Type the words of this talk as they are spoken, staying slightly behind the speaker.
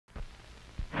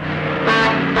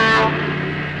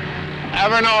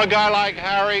Ever know a guy like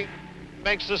Harry?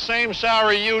 Makes the same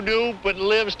salary you do, but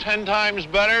lives 10 times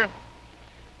better?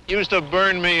 Used to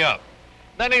burn me up.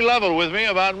 Then he leveled with me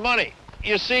about money.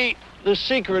 You see, the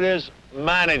secret is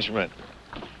management.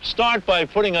 Start by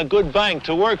putting a good bank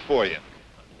to work for you.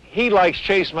 He likes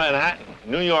Chase Manhattan,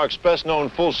 New York's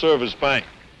best-known full-service bank.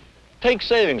 Take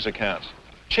savings accounts.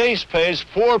 Chase pays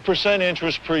 4%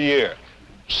 interest per year.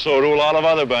 So do a lot of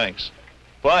other banks.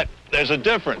 But there's a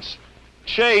difference.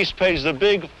 Chase pays the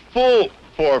big full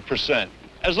 4%.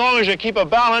 As long as you keep a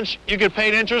balance, you get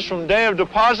paid interest from day of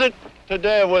deposit to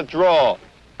day of withdrawal.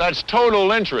 That's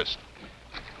total interest.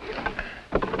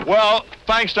 Well,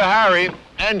 thanks to Harry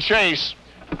and Chase,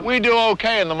 we do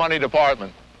okay in the money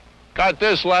department. Got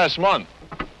this last month.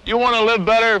 You want to live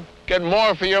better, get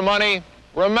more for your money?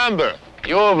 Remember,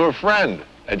 you have a friend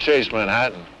at Chase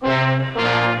Manhattan.